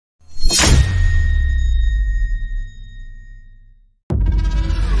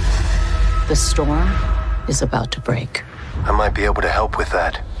The storm is about to break. I might be able to help with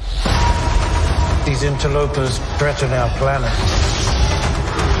that. These interlopers threaten our planet.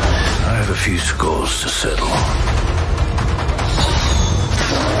 I have a few scores to settle.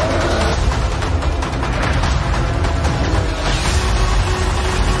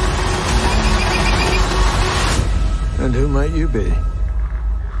 And who might you be?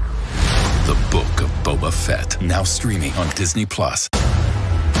 The Book of Boba Fett, now streaming on Disney+.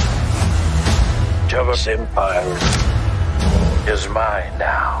 Jabba's empire is mine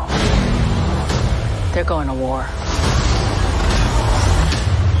now. They're going to war.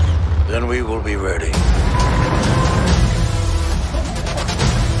 Then we will be ready.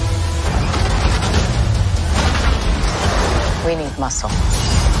 We need muscle.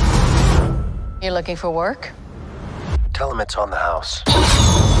 You looking for work? Tell him it's on the house.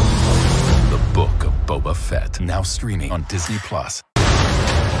 The Book of Boba Fett, now streaming on Disney+.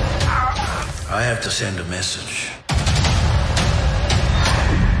 I have to send a message.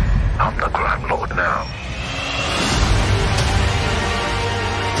 I'm the Grand Lord now.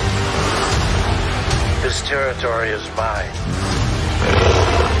 This territory is mine.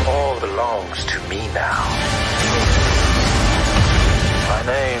 All belongs to me now. My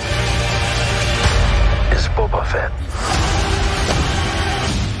name is Boba Fett.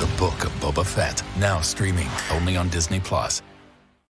 The Book of Boba Fett, now streaming only on Disney+.